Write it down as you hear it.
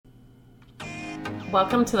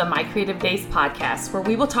Welcome to the My Creative Days podcast, where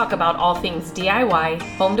we will talk about all things DIY,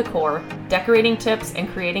 home decor, decorating tips, and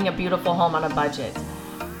creating a beautiful home on a budget.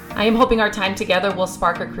 I am hoping our time together will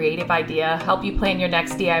spark a creative idea, help you plan your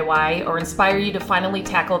next DIY, or inspire you to finally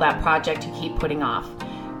tackle that project you keep putting off.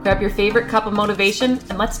 Grab your favorite cup of motivation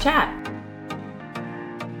and let's chat.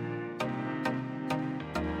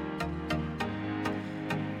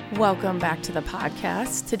 Welcome back to the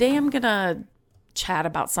podcast. Today I'm going to chat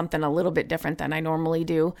about something a little bit different than I normally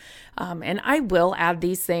do. And I will add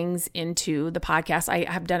these things into the podcast.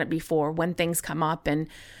 I have done it before when things come up and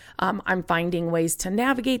I'm finding ways to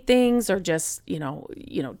navigate things or just,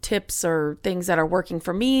 tips or things that are working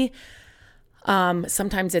for me.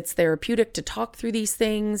 Sometimes it's therapeutic to talk through these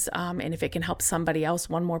things. And if it can help somebody else,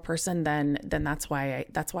 one more person, then that's why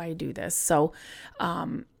I do this. So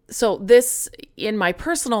this in my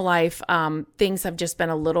personal life, things have just been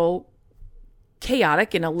a little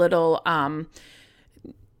chaotic and a little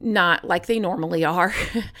not like they normally are.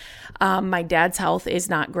 My dad's health is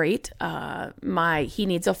not great. He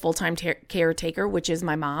needs a full-time caretaker, which is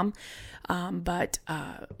my mom. But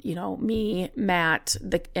me, Matt,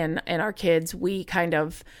 and our kids, we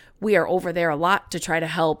are over there a lot to try to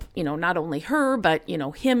help, not only her, but,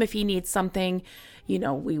 him if he needs something.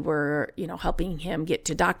 We were, helping him get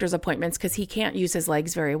to doctor's appointments because he can't use his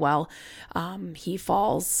legs very well. He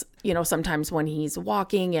falls, sometimes when he's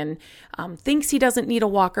walking and thinks he doesn't need a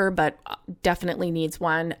walker, but definitely needs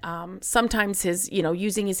one. Sometimes his,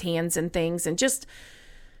 using his hands and things and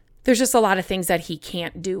there's just a lot of things that he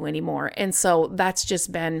can't do anymore. And so that's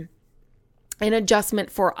just been an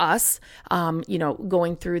adjustment for us,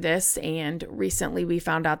 going through this. And recently we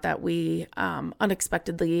found out that we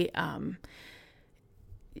unexpectedly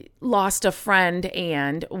lost a friend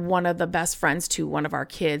and one of the best friends to one of our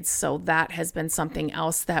kids. So that has been something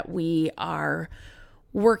else that we are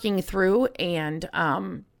working through. And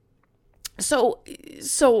so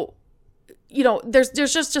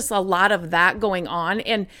there's just a lot of that going on.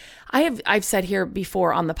 And I've said here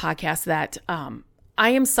before on the podcast that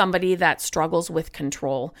I am somebody that struggles with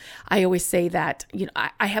control. I always say that,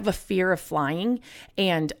 I have a fear of flying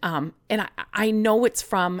and I know it's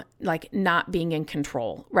from like not being in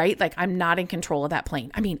control, right? Like I'm not in control of that plane.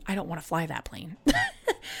 I mean, I don't want to fly that plane,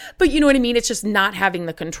 but you know what I mean? It's just not having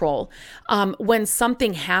the control. When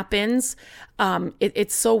something happens,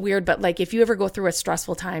 it's so weird, but like if you ever go through a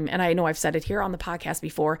stressful time, and I know I've said it here on the podcast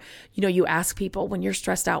before, you ask people when you're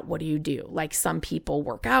stressed out, what do you do? Like some people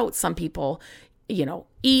work out, some people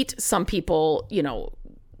eat, some people,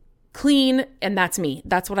 clean, and that's me.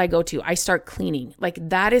 That's what I go to. I start cleaning. Like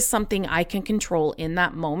that is something I can control in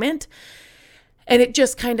that moment. And it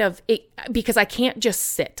just because I can't just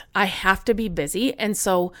sit, I have to be busy. And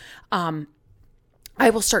so, I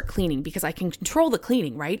will start cleaning because I can control the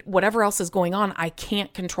cleaning, right? Whatever else is going on, I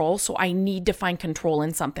can't control. So I need to find control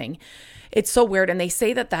in something. It's so weird. And they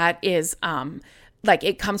say that is, like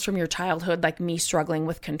it comes from your childhood, like me struggling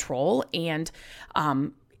with control. And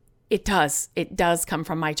it does come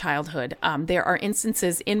from my childhood. There are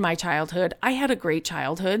instances in my childhood. I had a great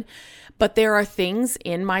childhood, but there are things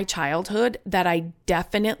in my childhood that I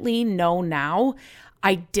definitely know now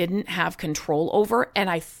I didn't have control over and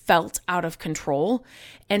I felt out of control.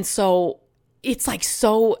 And so it's like,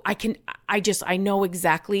 I know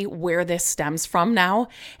exactly where this stems from now.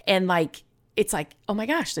 And like, it's like, oh my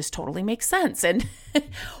gosh, this totally makes sense. And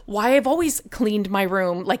why I've always cleaned my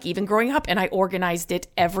room, like even growing up, and I organized it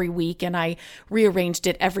every week and I rearranged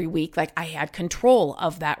it every week. Like I had control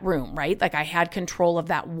of that room, right? Like I had control of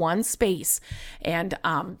that one space. And,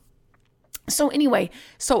 I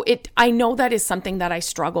know that is something that I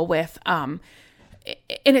struggle with. And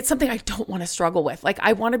it's something I don't want to struggle with. Like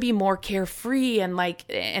I want to be more carefree and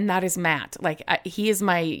that is Matt. Like he is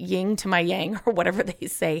my yin to my yang or whatever they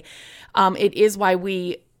say. It is why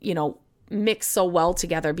we, mix so well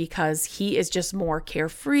together because he is just more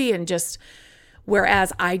carefree and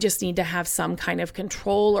whereas I just need to have some kind of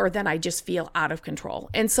control or then I just feel out of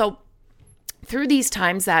control. And so through these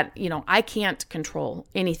times that, I can't control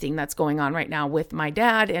anything that's going on right now with my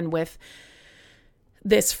dad and with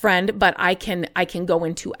this friend, but I can go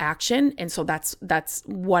into action. And so that's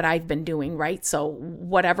what I've been doing, right? So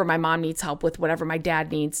whatever my mom needs help with, whatever my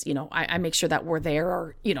dad needs, I make sure that we're there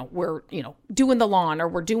or, we're, doing the lawn or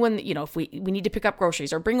we're doing, if we need to pick up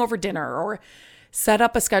groceries or bring over dinner or set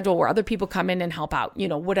up a schedule where other people come in and help out,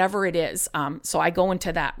 whatever it is. So I go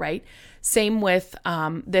into that, right? Same with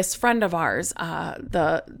this friend of ours.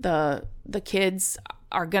 The kids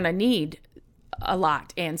are going to need a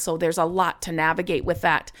lot. And so there's a lot to navigate with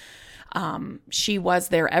that. She was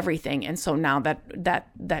their everything. And so now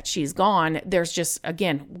that she's gone, there's just,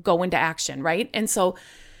 again, go into action, right? And so,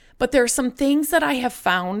 but there are some things that I have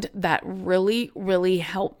found that really, really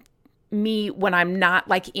help me when I'm not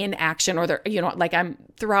like in action or there, like I'm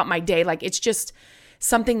throughout my day, like it's just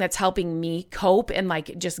something that's helping me cope and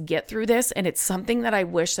like just get through this. And it's something that I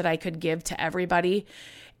wish that I could give to everybody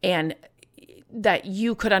and that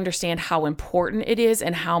you could understand how important it is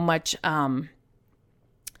and how much, what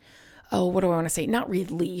do I want to say? Not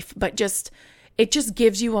relief, but it just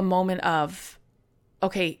gives you a moment of,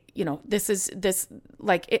 okay, it's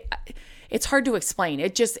hard to explain.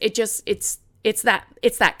 It's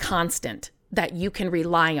that constant that you can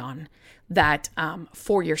rely on that,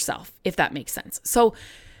 for yourself, if that makes sense. So,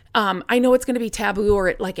 I know it's going to be taboo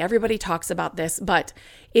or like everybody talks about this, but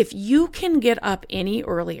if you can get up any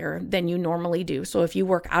earlier than you normally do, so if you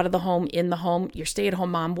work out of the home, in the home, you're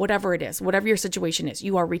stay-at-home mom, whatever it is, whatever your situation is,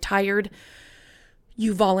 you are retired,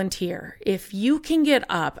 you volunteer. If you can get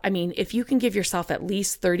up, if you can give yourself at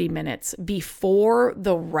least 30 minutes before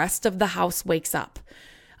the rest of the house wakes up,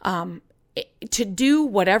 to do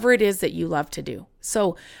whatever it is that you love to do.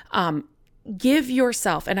 So, give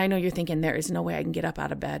yourself, and I know you're thinking there is no way I can get up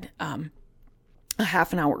out of bed a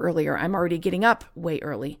half an hour earlier. I'm already getting up way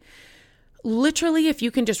early. Literally, if you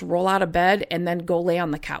can just roll out of bed and then go lay on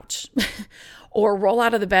the couch or roll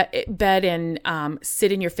out of the bed and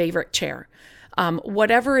sit in your favorite chair.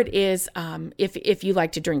 Whatever it is, if you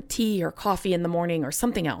like to drink tea or coffee in the morning or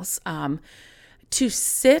something else, to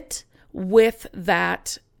sit with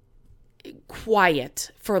that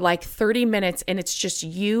quiet for like 30 minutes and it's just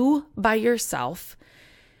you by yourself,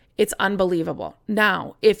 it's unbelievable.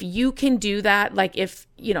 Now, if you can do that, like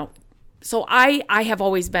so I have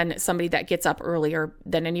always been somebody that gets up earlier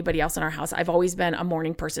than anybody else in our house. I've always been a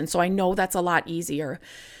morning person. So I know that's a lot easier.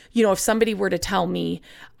 If somebody were to tell me,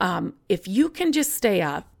 if you can just stay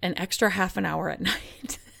up an extra half an hour at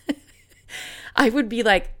night, I would be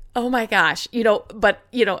like, oh my gosh, but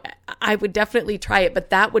I would definitely try it, but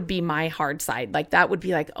that would be my hard side. Like that would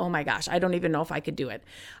be like, oh my gosh, I don't even know if I could do it.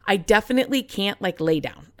 I definitely can't like lay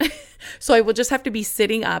down. So I will just have to be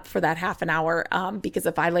sitting up for that half an hour, because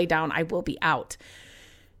if I lay down, I will be out.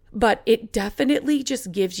 But it definitely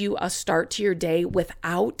just gives you a start to your day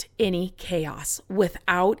without any chaos,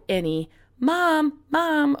 without any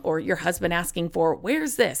mom, or your husband asking for,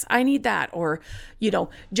 where's this? I need that. Or,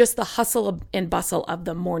 just the hustle and bustle of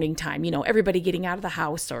the morning time, everybody getting out of the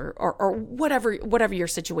house or whatever your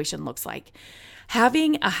situation looks like.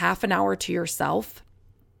 Having a half an hour to yourself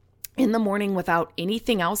in the morning without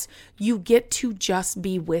anything else, you get to just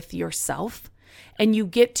be with yourself and you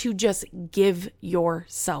get to just give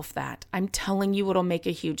yourself that. I'm telling you, it'll make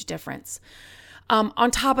a huge difference.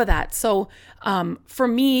 On top of that, so for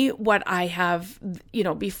me, what I have,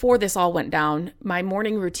 before this all went down, my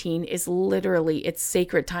morning routine is literally, it's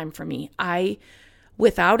sacred time for me.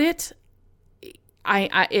 Without it,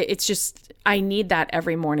 it's just, I need that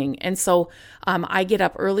every morning. And so I get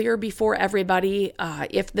up earlier before everybody.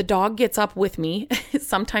 If the dog gets up with me,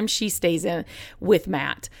 sometimes she stays in with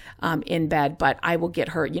Matt in bed, but I will get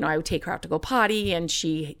her, I would take her out to go potty and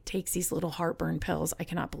she takes these little heartburn pills. I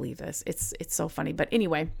cannot believe this. It's so funny. But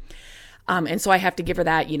anyway, and so I have to give her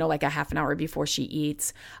that, like a half an hour before she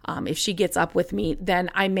eats. If she gets up with me,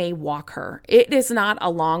 then I may walk her. It is not a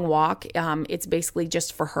long walk. It's basically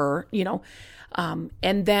just for her,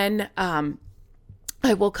 and then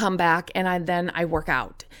I will come back and I work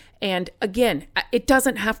out. And again, it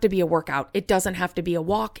doesn't have to be a workout. It doesn't have to be a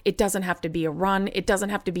walk. It doesn't have to be a run. It doesn't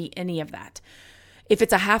have to be any of that. If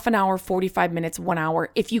it's a half an hour, 45 minutes, 1 hour,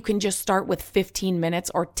 if you can just start with 15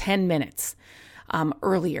 minutes or 10 minutes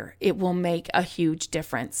earlier, it will make a huge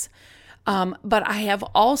difference. But I have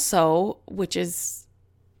also, which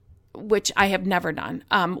I have never done.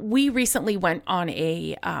 We recently went on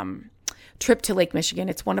a trip to Lake Michigan.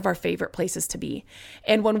 It's one of our favorite places to be.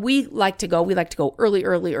 And when we like to go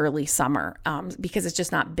early summer because it's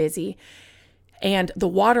just not busy. And the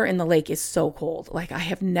water in the lake is so cold. Like I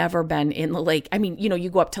have never been in the lake. I mean, you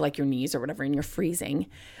go up to like your knees or whatever and you're freezing.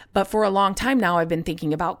 But for a long time now, I've been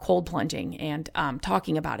thinking about cold plunging and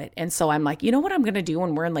talking about it. And so I'm like, you know what I'm going to do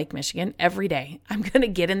when we're in Lake Michigan every day? I'm going to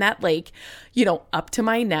get in that lake, up to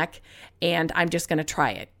my neck, and I'm just going to try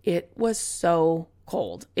it. It was so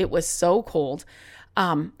cold. It was so cold.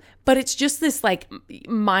 But it's just this like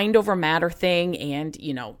mind over matter thing. And,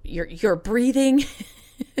 you're breathing,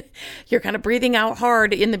 you're kind of breathing out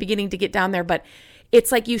hard in the beginning to get down there. But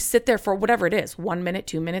it's like you sit there for whatever it is, 1 minute,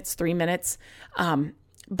 2 minutes, 3 minutes.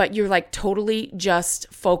 But you're like totally just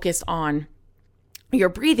focused on your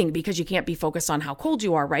breathing because you can't be focused on how cold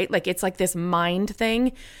you are, right? Like it's like this mind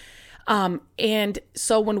thing. And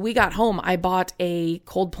so when we got home, I bought a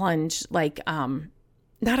cold plunge,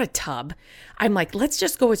 not a tub. I'm like, let's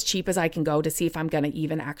just go as cheap as I can go to see if I'm going to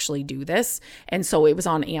even actually do this. And so it was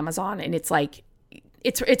on Amazon, and it's like,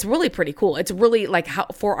 it's really pretty cool. It's really like how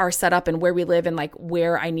for our setup and where we live and like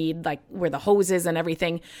where I need, like where the hose is and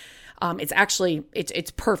everything. It's actually, it's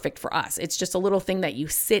perfect for us. It's just a little thing that you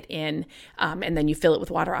sit in, and then you fill it with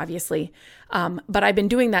water, obviously. But I've been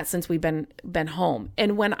doing that since we've been home.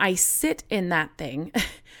 And when I sit in that thing,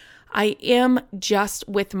 I am just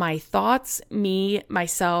with my thoughts,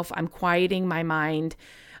 myself, I'm quieting my mind,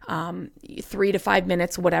 3 to 5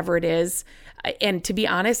 minutes, whatever it is. And to be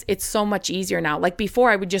honest, it's so much easier now. Like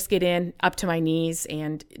before, I would just get in up to my knees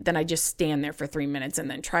and then I just stand there for 3 minutes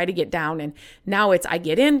and then try to get down. And now it's I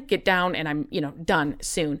get in, get down, and I'm, done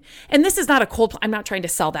soon. And this is not a cold, I'm not trying to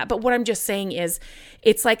sell that. But what I'm just saying is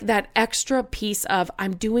it's like that extra piece of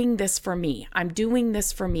I'm doing this for me. I'm doing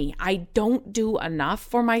this for me. I don't do enough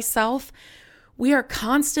for myself. We are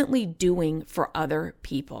constantly doing for other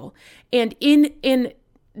people. And in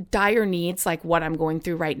dire needs like what I'm going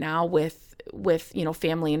through right now with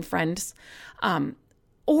family and friends,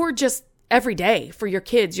 or just every day for your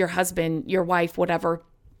kids, your husband, your wife, whatever,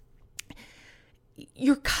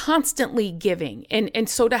 you're constantly giving. And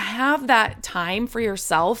so to have that time for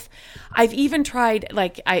yourself, I've even tried,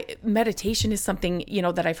 meditation is something,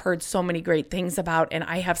 that I've heard so many great things about, and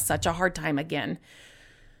I have such a hard time again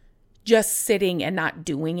just sitting and not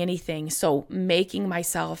doing anything. So making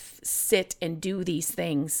myself sit and do these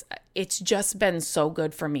things, it's just been so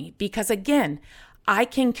good for me because again, I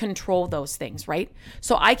can control those things, right?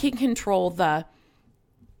 So I can control the,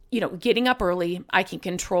 getting up early. I can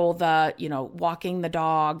control the, walking the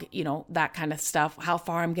dog, that kind of stuff, how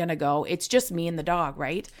far I'm going to go. It's just me and the dog,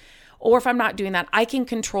 right? Or if I'm not doing that, I can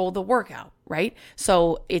control the workout, right?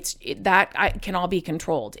 So that I can all be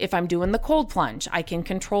controlled. If I'm doing the cold plunge, I can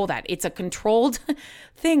control that. It's a controlled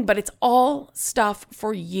thing, but it's all stuff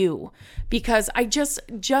for you. Because I just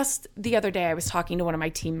the other day, I was talking to one of my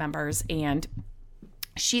team members and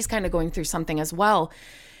she's kind of going through something as well.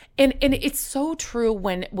 And it's so true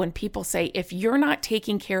when people say, if you're not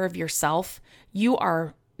taking care of yourself, you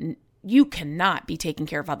cannot be taking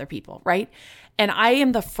care of other people, right? And I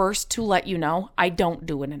am the first to let you know I don't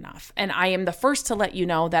do it enough. And I am the first to let you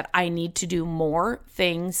know that I need to do more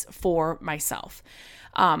things for myself.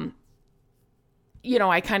 I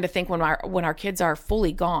kind of think when our kids are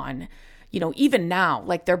fully gone, even now,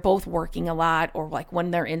 like they're both working a lot, or like when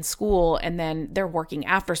they're in school and then they're working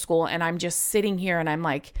after school and I'm just sitting here and I'm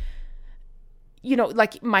like,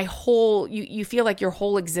 like my whole, you feel like your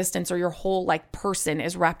whole existence or your whole like person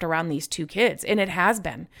is wrapped around these two kids. And it has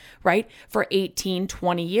been, right? For 18,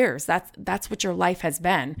 20 years. That's what your life has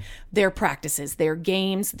been. Their practices, their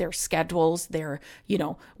games, their schedules, their,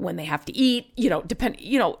 when they have to eat,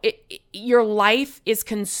 your life is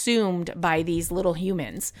consumed by these little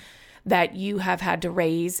humans that you have had to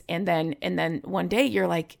raise. And then one day you're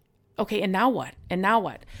like, okay, and now what? And now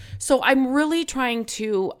what? So I'm really trying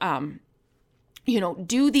to,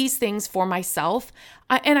 do these things for myself.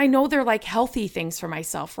 And I know they're like healthy things for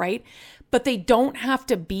myself, right? But they don't have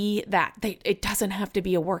to be that. It doesn't have to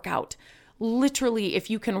be a workout. Literally, if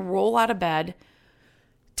you can roll out of bed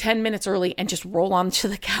 10 minutes early and just roll onto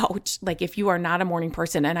the couch, like if you are not a morning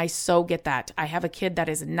person, and I so get that. I have a kid that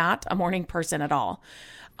is not a morning person at all.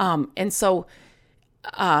 And so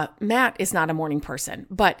Matt is not a morning person,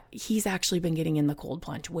 but he's actually been getting in the cold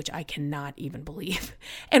plunge, which I cannot even believe.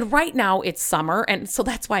 And right now it's summer. And so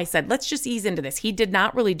that's why I said, let's just ease into this. He did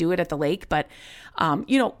not really do it at the lake, but,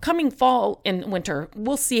 coming fall and winter,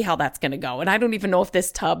 we'll see how that's going to go. And I don't even know if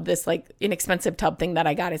this tub, this like inexpensive tub thing that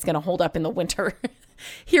I got is going to hold up in the winter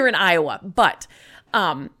here in Iowa. But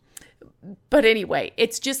anyway,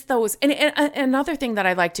 it's just those. And another thing that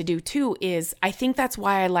I like to do too is I think that's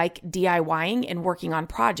why I like DIYing and working on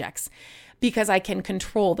projects, because I can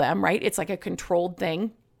control them, right? It's like a controlled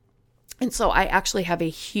thing. And so I actually have a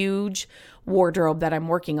huge wardrobe that I'm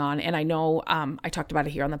working on. And I know I talked about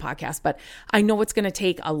it here on the podcast, but I know it's going to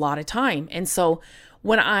take a lot of time. And so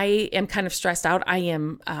when I am kind of stressed out, I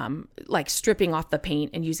am like stripping off the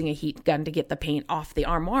paint and using a heat gun to get the paint off the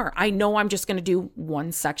armoire. I know I'm just going to do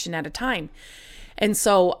one section at a time. And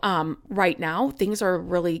so right now, things are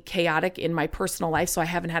really chaotic in my personal life, so I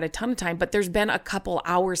haven't had a ton of time. But there's been a couple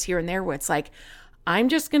hours here and there where it's like, I'm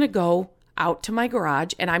just going to go out to my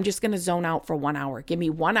garage and I'm just going to zone out for 1 hour. Give me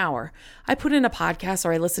 1 hour. I put in a podcast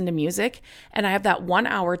or I listen to music and I have that 1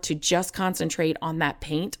 hour to just concentrate on that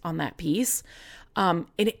paint, on that piece. And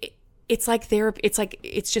it's like therapy.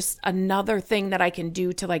 It's just another thing that I can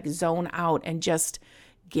do to like zone out and just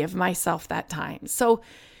give myself that time. So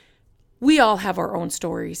we all have our own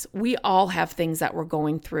stories. We all have things that we're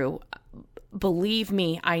going through. Believe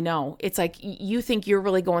me, I know. It's like you think you're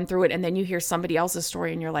really going through it, and then you hear somebody else's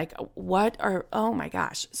story and you're like, oh my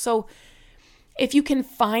gosh. So if you can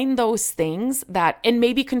find those things that, and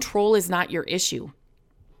maybe control is not your issue.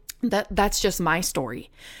 That's just my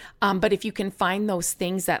story. But if you can find those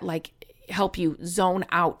things that like help you zone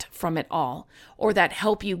out from it all, or that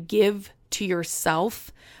help you give to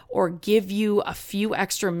yourself, or give you a few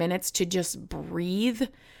extra minutes to just breathe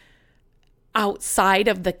outside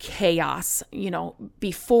of the chaos,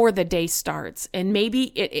 before the day starts. And maybe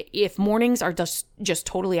if mornings are just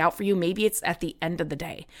totally out for you, maybe it's at the end of the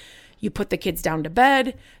day. You put the kids down to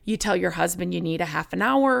bed, you tell your husband you need a half an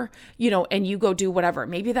hour, and you go do whatever.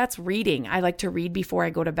 Maybe that's reading. I like to read before I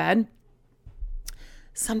go to bed.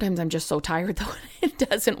 Sometimes I'm just so tired though, it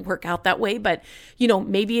doesn't work out that way, but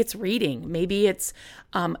maybe it's reading, maybe it's,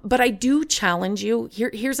 but I do challenge you.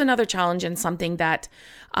 Here's another challenge, and something that,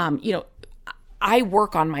 I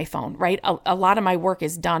work on my phone, right? A lot of my work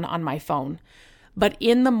is done on my phone, but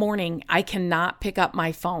in the morning, I cannot pick up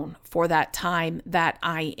my phone for that time that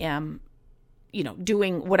I am,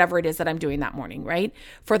 doing whatever it is that I'm doing that morning, right?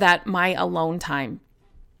 For that, my alone time.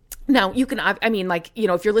 Now you can,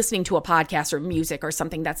 if you're listening to a podcast or music or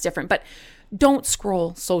something, that's different, but don't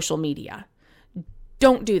scroll social media.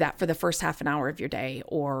 Don't do that for the first half an hour of your day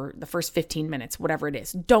or the first 15 minutes, whatever it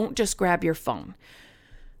is. Don't just grab your phone.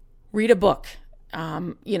 Read a book.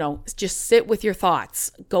 Just sit with your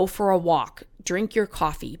thoughts, go for a walk, drink your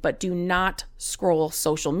coffee, but do not scroll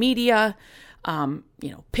social media,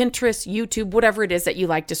 Pinterest, YouTube, whatever it is that you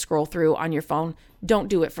like to scroll through on your phone. Don't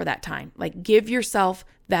do it for that time. Like, give yourself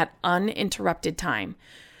that uninterrupted time.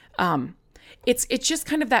 It's just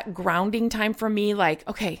kind of that grounding time for me. Like,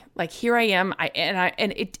 okay, like here I am.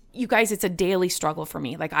 You guys, it's a daily struggle for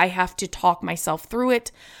me. Like, I have to talk myself through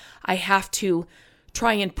it. I have to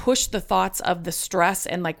try and push the thoughts of the stress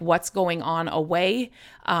and like what's going on away.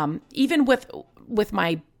 Even with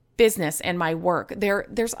my business and my work,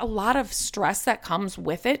 there's a lot of stress that comes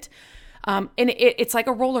with it. And it's like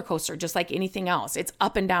a roller coaster, just like anything else. It's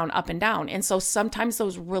up and down, up and down. And so sometimes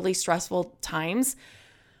those really stressful times,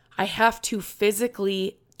 I have to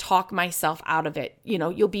physically talk myself out of it.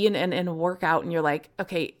 You'll be in a workout and you're like,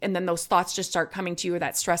 okay. And then those thoughts just start coming to you, or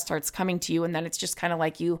that stress starts coming to you. And then it's just kind of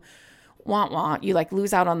like you you like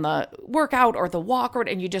lose out on the workout or the walk,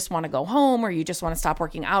 and you just want to go home, or you just want to stop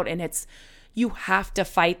working out. And you have to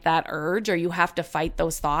fight that urge, or you have to fight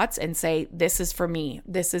those thoughts and say, this is for me.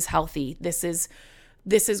 This is healthy. This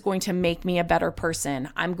is going to make me a better person.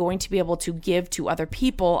 I'm going to be able to give to other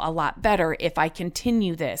people a lot better if I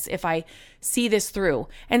continue this, if I see this through.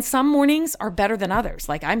 And some mornings are better than others.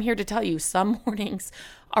 Like, I'm here to tell you, some mornings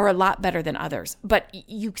are a lot better than others, but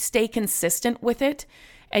you stay consistent with it,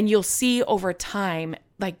 and you'll see over time,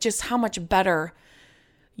 like, just how much better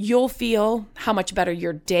you'll feel, how much better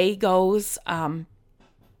your day goes.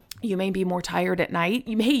 You may be more tired at night.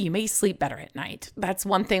 You may sleep better at night. That's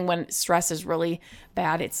one thing when stress is really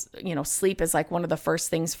bad. It's, sleep is like one of the first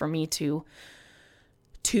things for me to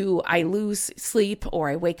I lose sleep, or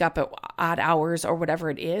I wake up at odd hours, or whatever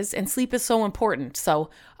it is. And sleep is so important. So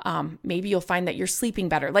maybe you'll find that you're sleeping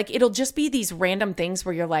better. Like, it'll just be these random things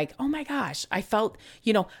where you're like, oh my gosh, I felt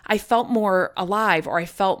more alive, or I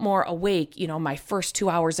felt more awake, my first 2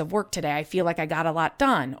 hours of work today. I feel like I got a lot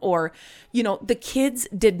done. Or, the kids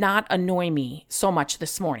did not annoy me so much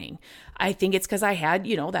this morning. I think it's because I had,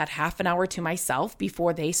 that half an hour to myself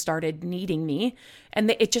before they started needing me,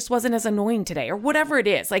 and it just wasn't as annoying today, or whatever it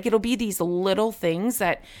is. Like, it'll be these little things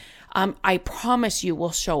that I promise you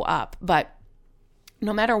will show up. But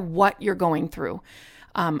no matter what you're going through,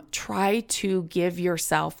 try to give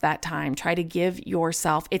yourself that time. Try to give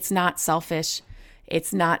yourself. It's not selfish.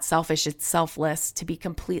 It's not selfish. It's selfless, to be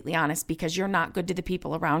completely honest, because you're not good to the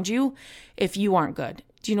people around you if you aren't good.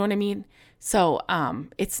 Do you know what I mean? So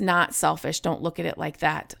it's not selfish. Don't look at it like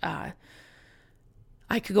that.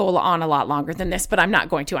 I could go on a lot longer than this, but I'm not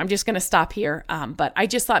going to. I'm just going to stop here. But I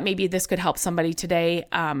just thought maybe this could help somebody today.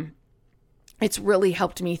 It's really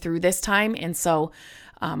helped me through this time. And so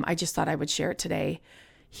I just thought I would share it today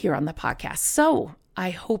here on the podcast. So I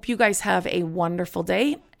hope you guys have a wonderful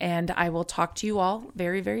day, and I will talk to you all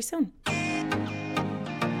very, very soon.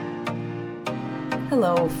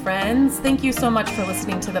 Hello, friends. Thank you so much for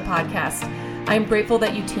listening to the podcast. I'm grateful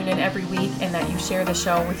that you tune in every week and that you share the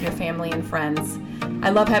show with your family and friends. I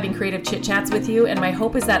love having creative chit chats with you, and my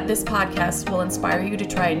hope is that this podcast will inspire you to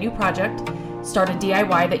try a new project, start a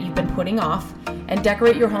DIY that you've been putting off, and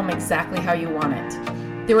decorate your home exactly how you want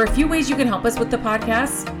it. There are a few ways you can help us with the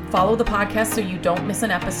podcast. Follow the podcast so you don't miss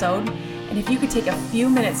an episode, And if you could take a few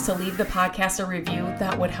minutes to leave the podcast a review,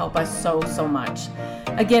 that would help us so, so much.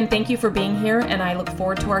 Again, thank you for being here, and I look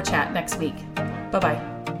forward to our chat next week.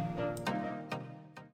 Bye-bye.